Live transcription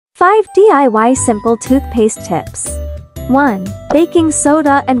5 DIY simple toothpaste tips. 1. Baking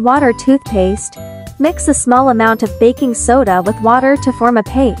soda and water toothpaste. Mix a small amount of baking soda with water to form a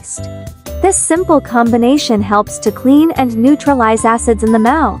paste. This simple combination helps to clean and neutralize acids in the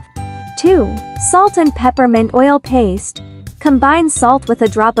mouth. 2. Salt and peppermint oil paste. Combine salt with a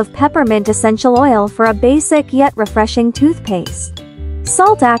drop of peppermint essential oil for a basic yet refreshing toothpaste.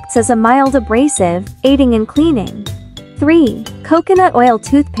 Salt acts as a mild abrasive, aiding in cleaning. 3. Coconut oil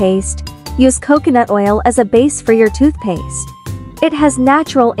toothpaste. Use coconut oil as a base for your toothpaste. It has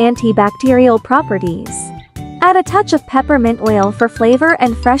natural antibacterial properties. Add a touch of peppermint oil for flavor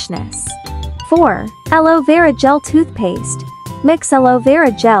and freshness. 4. Aloe vera gel toothpaste. Mix aloe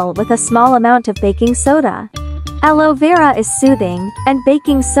vera gel with a small amount of baking soda. Aloe vera is soothing, and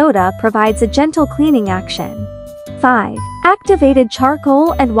baking soda provides a gentle cleaning action. 5. Activated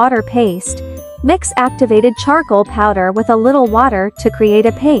charcoal and water paste. Mix activated charcoal powder with a little water to create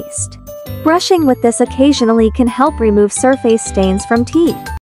a paste. Brushing with this occasionally can help remove surface stains from teeth.